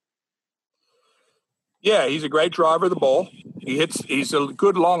yellow. Yeah, he's a great driver of the ball. He's a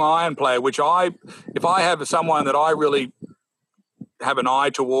good long iron player, which if I have someone that I really have an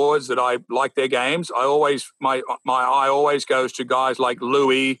eye towards, that I like their games, my eye always goes to guys like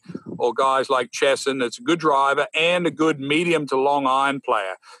Louis or guys like Chesson. That's a good driver and a good medium to long iron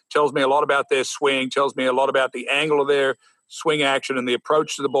player. Tells me a lot about their swing, tells me a lot about the angle of their swing action and the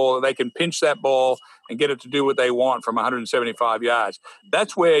approach to the ball, that they can pinch that ball and get it to do what they want from 175 yards.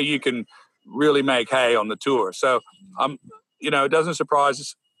 That's where you can really make hay on the tour. So, it doesn't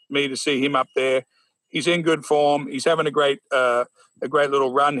surprise me to see him up there. He's in good form. He's having a great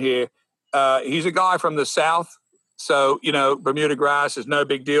little run here. He's a guy from the South. So, Bermuda grass is no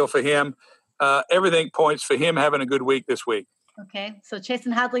big deal for him. Everything points for him having a good week this week. Okay, so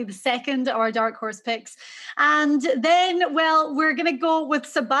Chesson Hadley, the second of our dark horse picks. And then, we're going to go with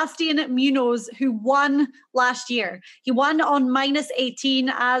Sebastian Munoz, who won last year. He won on -18,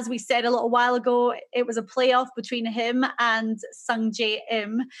 as we said a little while ago. It was a playoff between him and Sung Jae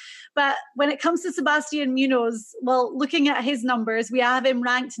Im. But when it comes to Sebastian Munoz, looking at his numbers, we have him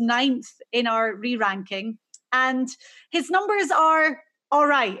ranked 9th in our re-ranking. And his numbers are all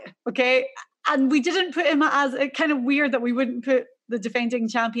right, okay? And we didn't put him as, kind of weird that we wouldn't put the defending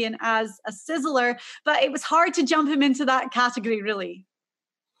champion as a sizzler, but it was hard to jump him into that category, really.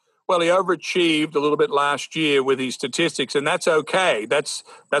 Well, he overachieved a little bit last year with his statistics, and that's okay. That's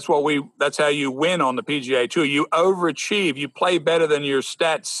how you win on the PGA Tour. You overachieve. You play better than your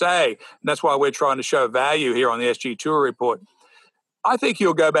stats say. And that's why we're trying to show value here on the SG Tour report. I think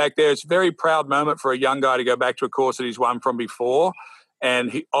he'll go back there. It's a very proud moment for a young guy to go back to a course that he's won from before.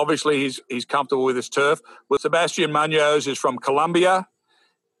 And he's comfortable with his turf. Well, Sebastian Munoz is from Colombia.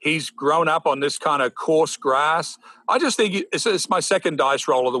 He's grown up on this kind of coarse grass. I just think it's my second dice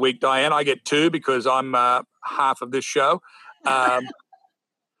roll of the week, Diane. I get 2 because I'm half of this show. I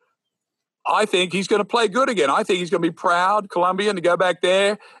think he's going to play good again. I think he's going to be proud Colombian to go back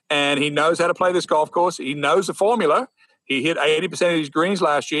there, and he knows how to play this golf course. He knows the formula. He hit 80% of his greens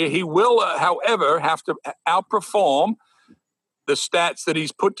last year. He will, however, have to outperform the stats that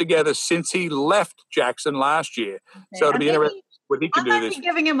he's put together since he left Jackson last year. Okay. So it'll be interesting what he can do this. I'm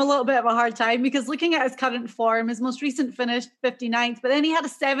giving him a little bit of a hard time because looking at his current form, his most recent finish, 59th, but then he had a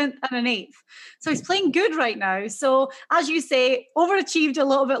 7th and an 8th. So he's playing good right now. So as you say, overachieved a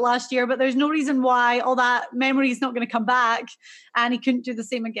little bit last year, but there's no reason why all that memory is not going to come back and he couldn't do the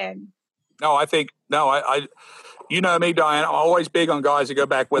same again. No, I think, You know me, Diane, I'm always big on guys that go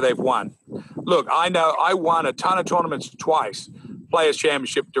back where they've won. Look, I know I won a ton of tournaments twice. Players'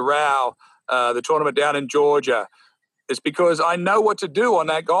 Championship, Doral, the tournament down in Georgia. It's because I know what to do on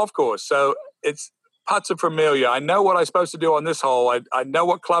that golf course. So putts are familiar. I know what I'm supposed to do on this hole. I know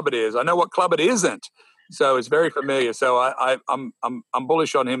what club it is. I know what club it isn't. So it's very familiar. So I'm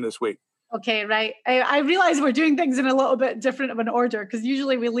bullish on him this week. Okay, right. I realize we're doing things in a little bit different of an order because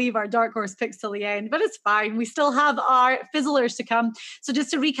usually we leave our dark horse picks till the end, but it's fine. We still have our fizzlers to come. So just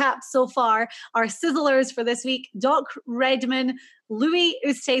to recap so far, our sizzlers for this week, Doc Redman, Louis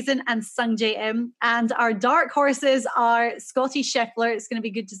Oosthuizen and Sungjae Im. And our dark horses are Scotty Scheffler. It's going to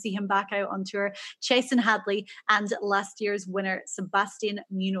be good to see him back out on tour. Chesson Hadley and last year's winner, Sebastian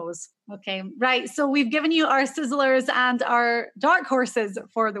Munoz. Okay, right. So we've given you our sizzlers and our dark horses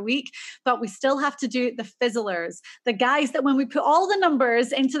for the week, but we still have to do the fizzlers. The guys that when we put all the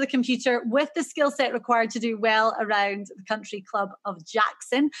numbers into the computer with the skill set required to do well around the country club of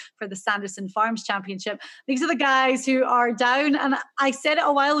Jackson for the Sanderson Farms Championship, these are the guys who are down. And I said it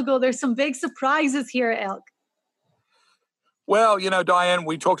a while ago, there's some big surprises here at Elk. Well, Diane,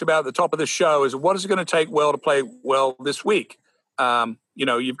 we talked about at the top of the show is what is it going to take well to play well this week?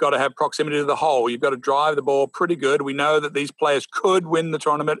 You've got to have proximity to the hole. You've got to drive the ball pretty good. We know that these players could win the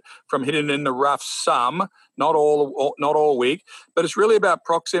tournament from hitting in the rough some, not all week, but it's really about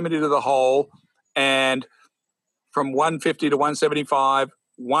proximity to the hole and from 150 to 175,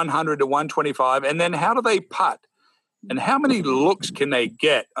 100 to 125, and then how do they putt? And how many looks can they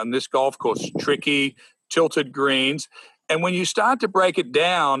get on this golf course? Tricky, tilted greens. And when you start to break it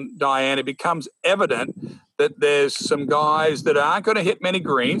down, Diane, it becomes evident that there's some guys that aren't going to hit many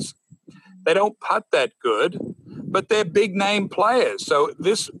greens. They don't putt that good, but they're big name players. So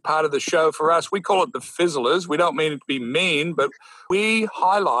this part of the show for us, we call it the fizzlers. We don't mean it to be mean, but we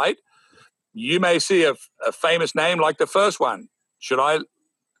highlight, you may see a famous name like the first one. Should I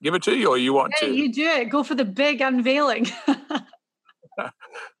give it to you or you want to? You do it. Go for the big unveiling.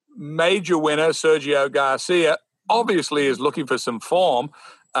 Major winner, Sergio Garcia, obviously is looking for some form,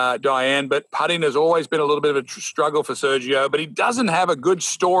 Diane, but putting has always been a little bit of a struggle for Sergio, but he doesn't have a good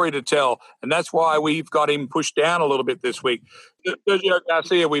story to tell, and that's why we've got him pushed down a little bit this week. Sergio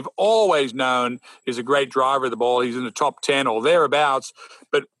Garcia, we've always known, is a great driver of the ball. He's in the top 10 or thereabouts,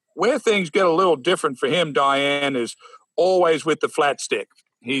 but where things get a little different for him, Diane, is always with the flat stick.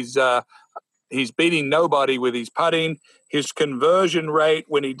 He's beating nobody with his putting. His conversion rate,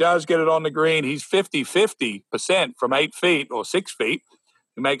 when he does get it on the green, he's 50% from 8 feet or 6 feet.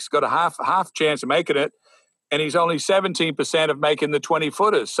 He got a half chance of making it, and he's only 17% of making the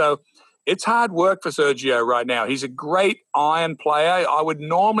 20-footers. So it's hard work for Sergio right now. He's a great iron player. I would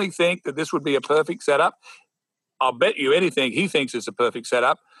normally think that this would be a perfect setup. I'll bet you anything he thinks it's a perfect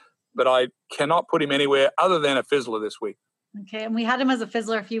setup, but I cannot put him anywhere other than a fizzler this week. Okay, and we had him as a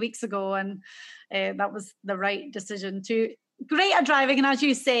fizzler a few weeks ago, and that was the right decision too. Great at driving, and as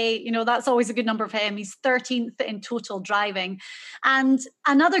you say, that's always a good number for him. He's 13th in total driving. And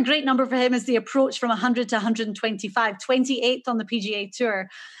another great number for him is the approach from 100 to 125, 28th on the PGA Tour.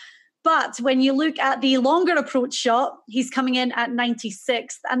 But when you look at the longer approach shot, he's coming in at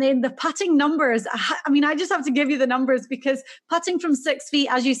 96th. And then the putting numbers, I just have to give you the numbers because putting from 6 feet,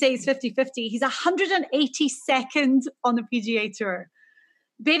 as you say, is 50-50. He's 182nd on the PGA Tour.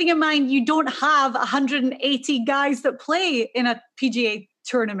 Bearing in mind, you don't have 180 guys that play in a PGA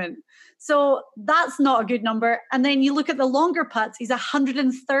tournament. So that's not a good number. And then you look at the longer putts, he's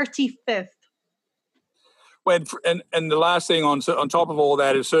 135th. And the last thing on top of all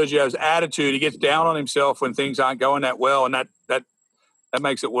that is Sergio's attitude. He gets down on himself when things aren't going that well, and that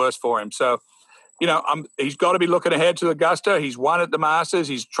makes it worse for him. So, he's got to be looking ahead to Augusta. He's won at the Masters.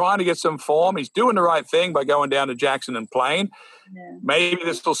 He's trying to get some form. He's doing the right thing by going down to Jackson and playing. Yeah. Maybe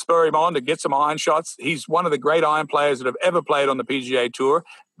this will spur him on to get some iron shots. He's one of the great iron players that have ever played on the PGA Tour.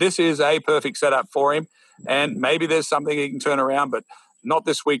 This is a perfect setup for him, and maybe there's something he can turn around, but not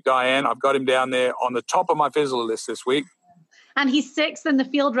this week, Diane. I've got him down there on the top of my fizzler list this week. And he's 6th in the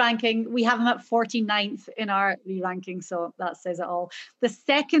field ranking. We have him at 49th in our re-ranking, so that says it all. The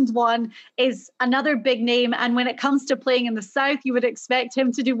second one is another big name, and when it comes to playing in the South, you would expect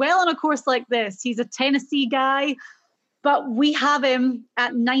him to do well on a course like this. He's a Tennessee guy, but we have him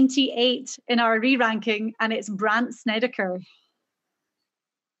at 98 in our re-ranking, and it's Brandt Snedeker.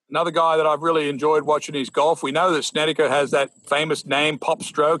 Another guy that I've really enjoyed watching his golf. We know that Snedeker has that famous name, pop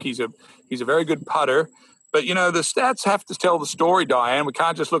stroke. He's a very good putter. But, the stats have to tell the story, Diane. We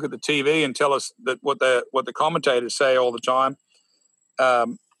can't just look at the TV and tell us that what the commentators say all the time.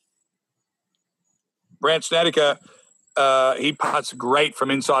 Brandt Snedeker, he putts great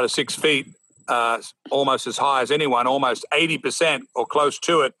from inside of 6 feet. almost as high as anyone, almost 80% or close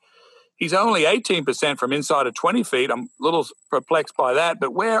to it. He's only 18% from inside of 20 feet. I'm a little perplexed by that.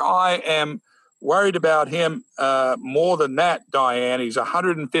 But where I am worried about him more than that, Diane, he's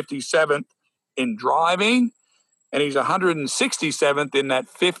 157th in driving, and he's 167th in that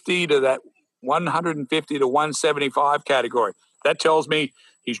 50 to that 150 to 175 category. That tells me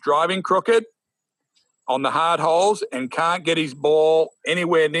he's driving crooked on the hard holes and can't get his ball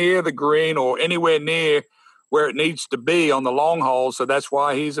anywhere near the green or anywhere near where it needs to be on the long holes. So that's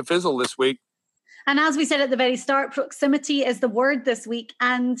why he's a fizzle this week. And as we said at the very start, proximity is the word this week.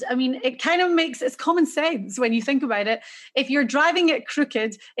 And I mean, it kind of it's common sense when you think about it. If you're driving it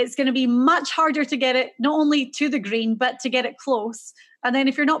crooked, it's going to be much harder to get it not only to the green, but to get it close. And then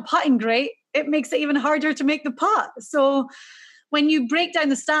if you're not putting great, it makes it even harder to make the putt. So when you break down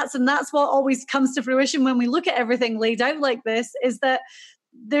the stats, and that's what always comes to fruition when we look at everything laid out like this, is that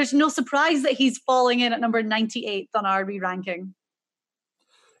there's no surprise that he's falling in at number 98th on our re-ranking.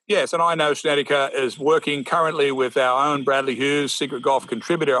 Yes, and I know Snedeker is working currently with our own Bradley Hughes, Secret Golf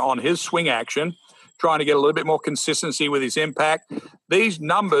contributor, on his swing action, trying to get a little bit more consistency with his impact. These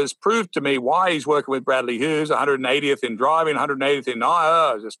numbers prove to me why he's working with Bradley Hughes, 180th in driving, 180th in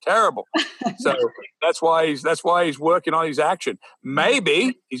it's just terrible. So that's why he's working on his action.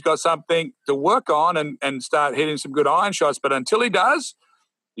 Maybe he's got something to work on and start hitting some good iron shots, but until he does,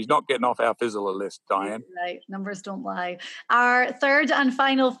 he's not getting off our fizzler list, Diane. Right, numbers don't lie. Our third and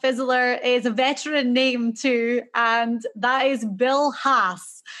final fizzler is a veteran name too, and that is Bill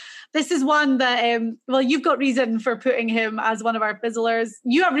Haas. This is one that, you've got reason for putting him as one of our fizzlers.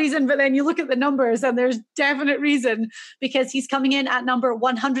 You have reason, but then you look at the numbers and there's definite reason, because he's coming in at number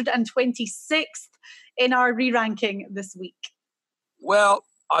 126th in our re-ranking this week. Well,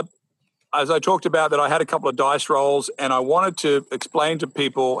 as I talked about that, I had a couple of dice rolls, and I wanted to explain to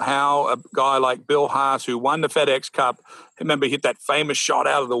people how a guy like Bill Haas, who won the FedEx Cup, remember he hit that famous shot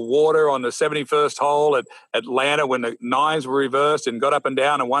out of the water on the 71st hole at Atlanta when the nines were reversed and got up and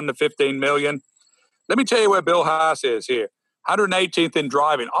down and won the $15 million. Let me tell you where Bill Haas is here. 118th in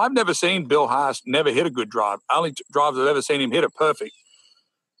driving. I've never seen Bill Haas never hit a good drive. Only drives I've ever seen him hit a perfect.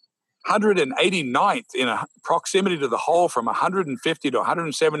 189th in a proximity to the hole from 150 to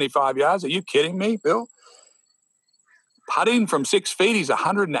 175 yards. Are you kidding me, Bill? Putting from 6 feet, he's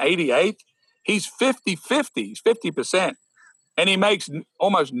 188th. He's 50-50. He's 50%. And he makes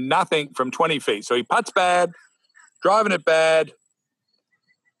almost nothing from 20 feet. So he putts bad, driving it bad,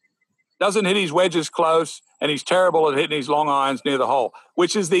 doesn't hit his wedges close, and he's terrible at hitting his long irons near the hole,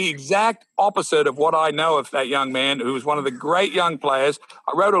 which is the exact opposite of what I know of that young man, who was one of the great young players.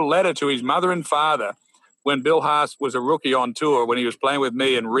 I wrote a letter to his mother and father when Bill Haas was a rookie on tour, when he was playing with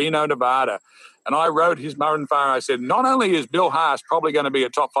me in Reno, Nevada. And I wrote his mother and father, I said, not only is Bill Haas probably going to be a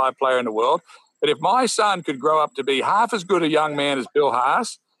top 5 player in the world, but if my son could grow up to be half as good a young man as Bill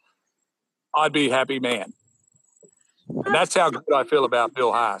Haas, I'd be a happy man. And that's how good I feel about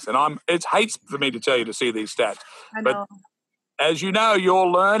Bill Haas. And it's hates for me to tell you to see these stats. I know. But as you know, you're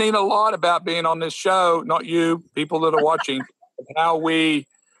learning a lot about being on this show, not you, people that are watching, how we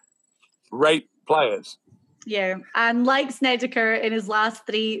rate players. Yeah, and like Snedeker, in his last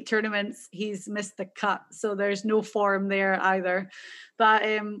 3 tournaments, he's missed the cut. So there's no form there either. But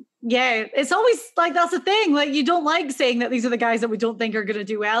it's always like, that's the thing. Like, you don't like saying that these are the guys that we don't think are going to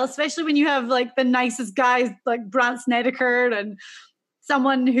do well, especially when you have like the nicest guys like Brandt Snedeker and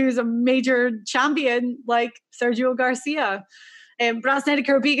someone who's a major champion like Sergio Garcia. Brandt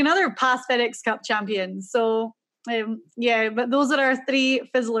Snedeker being another past FedEx Cup champion. So but those are our 3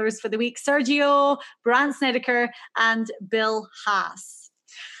 fizzlers for the week: Sergio, Brandt Snedeker, and Bill Haas.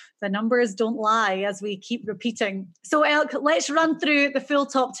 The numbers don't lie, as we keep repeating. So, Elk, let's run through the full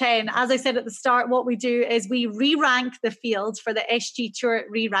top 10. As I said at the start, what we do is we re-rank the field for the SG Tour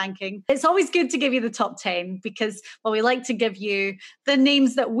re-ranking. It's always good to give you the top 10 because, we like to give you the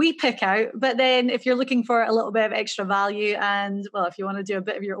names that we pick out. But then if you're looking for a little bit of extra value and, if you want to do a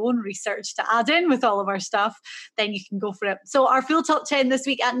bit of your own research to add in with all of our stuff, then you can go for it. So our full top 10 this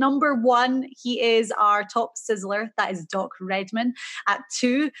week, at number 1, he is our top sizzler. That is Doc Redman. At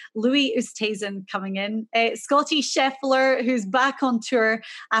 2, Louis Oosthuizen coming in. Scotty Scheffler, who's back on tour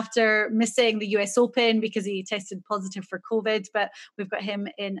after missing the US Open because he tested positive for COVID, but we've got him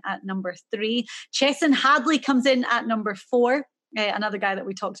in at number 3. Chesson Hadley comes in at number 4. another guy that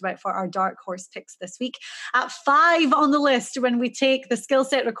we talked about for our dark horse picks this week. At 5 on the list, when we take the skill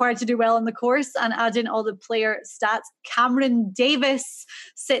set required to do well on the course and add in all the player stats, Cameron Davis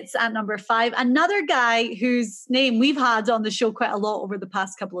sits at number 5. Another guy whose name we've had on the show quite a lot over the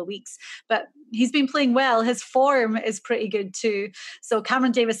past couple of weeks, but he's been playing well. His form is pretty good too. So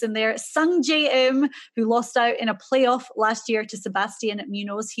Cameron Davis in there. Sung Jae Im, who lost out in a playoff last year to Sebastian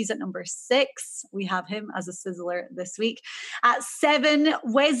Munoz. He's at number 6. We have him as a sizzler this week. At 7,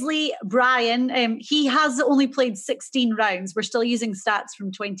 Wesley Bryan. He has only played 16 rounds. We're still using stats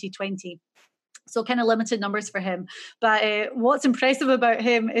from 2020. So kind of limited numbers for him. But what's impressive about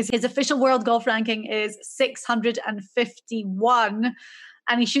him is his official world golf ranking is 651.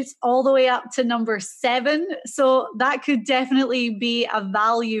 And he shoots all the way up to number 7. So that could definitely be a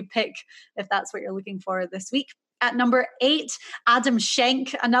value pick if that's what you're looking for this week. At number 8, Adam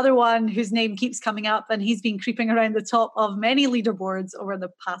Schenk, another one whose name keeps coming up, and he's been creeping around the top of many leaderboards over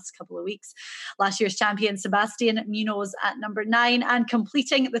the past couple of weeks. Last year's champion, Sebastian Munoz, at number 9. And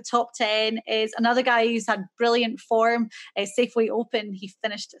completing the top 10 is another guy who's had brilliant form. Safeway Open, he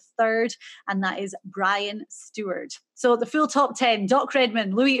finished 3rd, and that is Brian Stewart. So the full top 10, Doc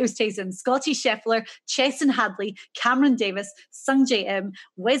Redman, Louis Oosthuizen, Scottie Scheffler, Chesson Hadley, Cameron Davis, Sung Jae Im,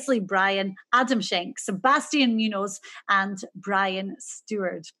 Wesley Bryan, Adam Schenk, Sebastian Munoz, and Brian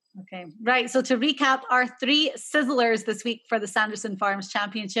Stewart. Okay, right. So to recap, our 3 sizzlers this week for the Sanderson Farms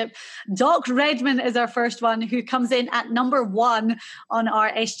Championship. Doc Redman is our first one, who comes in at number 1 on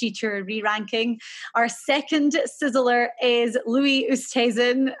our SG Tour re-ranking. Our second sizzler is Louis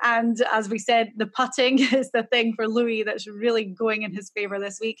Oosthuizen. And as we said, the putting is the thing for Louis that's really going in his favour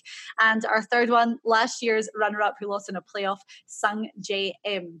this week. And our third one, last year's runner-up who lost in a playoff, Sung Jae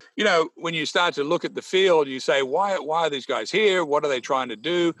Im. You know, when you start to look at the field, you say, why are these guys here? What are they trying to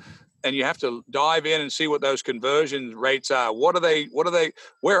do? And you have to dive in and see what those conversion rates are. Where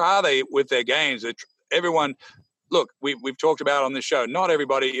are they with their games? Everyone, look, we've talked about on this show, not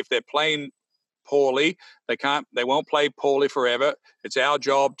everybody, if they're playing poorly, they won't play poorly forever. It's our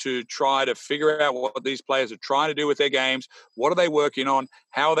job to try to figure out what these players are trying to do with their games. What are they working on?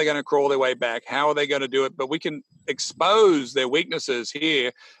 How are they going to crawl their way back? How are they going to do it? But we can expose their weaknesses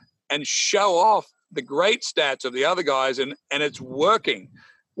here and show off the great stats of the other guys, and it's working.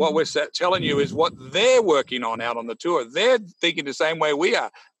 What we're telling you is what they're working on out on the tour. They're thinking the same way we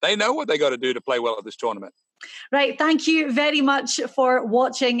are. They know what they got to do to play well at this tournament. Right. Thank you very much for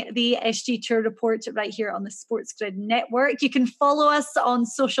watching the SG Tour Report right here on the Sports Grid Network. You can follow us on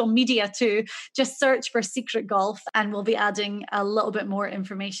social media too. Just search for Secret Golf, and we'll be adding a little bit more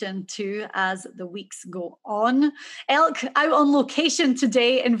information too as the weeks go on. Elk out on location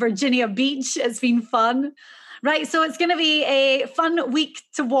today in Virginia Beach. It's been fun. Right, so it's going to be a fun week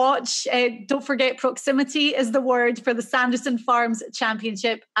to watch. Don't forget, proximity is the word for the Sanderson Farms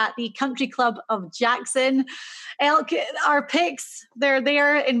Championship at the Country Club of Jackson. Elk, our picks, they're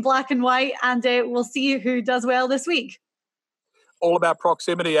there in black and white, and we'll see who does well this week. All about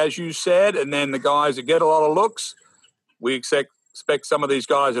proximity, as you said, and then the guys that get a lot of looks, we expect some of these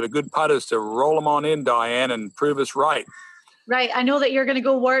guys that are good putters to roll them on in, Diane, and prove us right. Right. I know that you're going to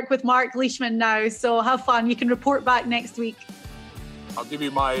go work with Mark Leishman now, so have fun. You can report back next week. I'll give you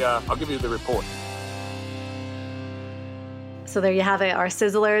the report. So there you have it, our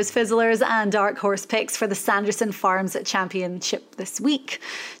sizzlers, fizzlers and dark horse picks for the Sanderson Farms Championship this week.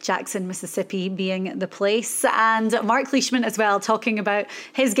 Jackson, Mississippi being the place. And Mark Leishman as well, talking about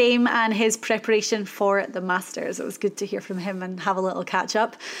his game and his preparation for the Masters. It was good to hear from him and have a little catch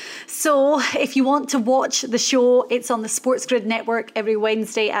up. So if you want to watch the show, it's on the Sports Grid Network every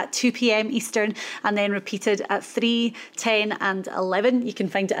Wednesday at 2 p.m. Eastern, and then repeated at 3, 10 and 11. You can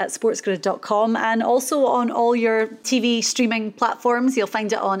find it at sportsgrid.com, and also on all your TV streaming platforms. You'll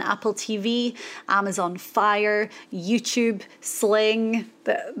find it on Apple TV, Amazon Fire, YouTube, Sling.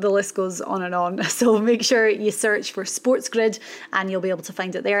 The list goes on and on. So make sure you search for Sports Grid and you'll be able to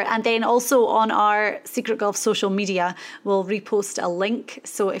find it there. And then also on our Secret Golf social media, we'll repost a link.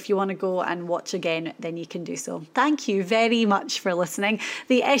 So if you want to go and watch again, then you can do so. Thank you very much for listening.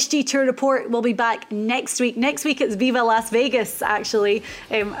 The SG Tour Report will be back next week. Next week it's Viva Las Vegas, actually.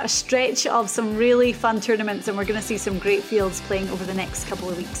 A stretch of some really fun tournaments, and we're going to see some great fields playing over the next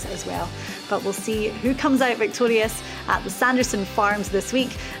couple of weeks as well. But we'll see who comes out victorious at the Sanderson Farms this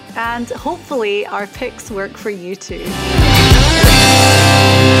week, and hopefully our picks work for you too.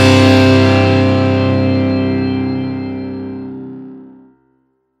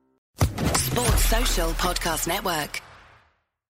 Sports Social Podcast Network.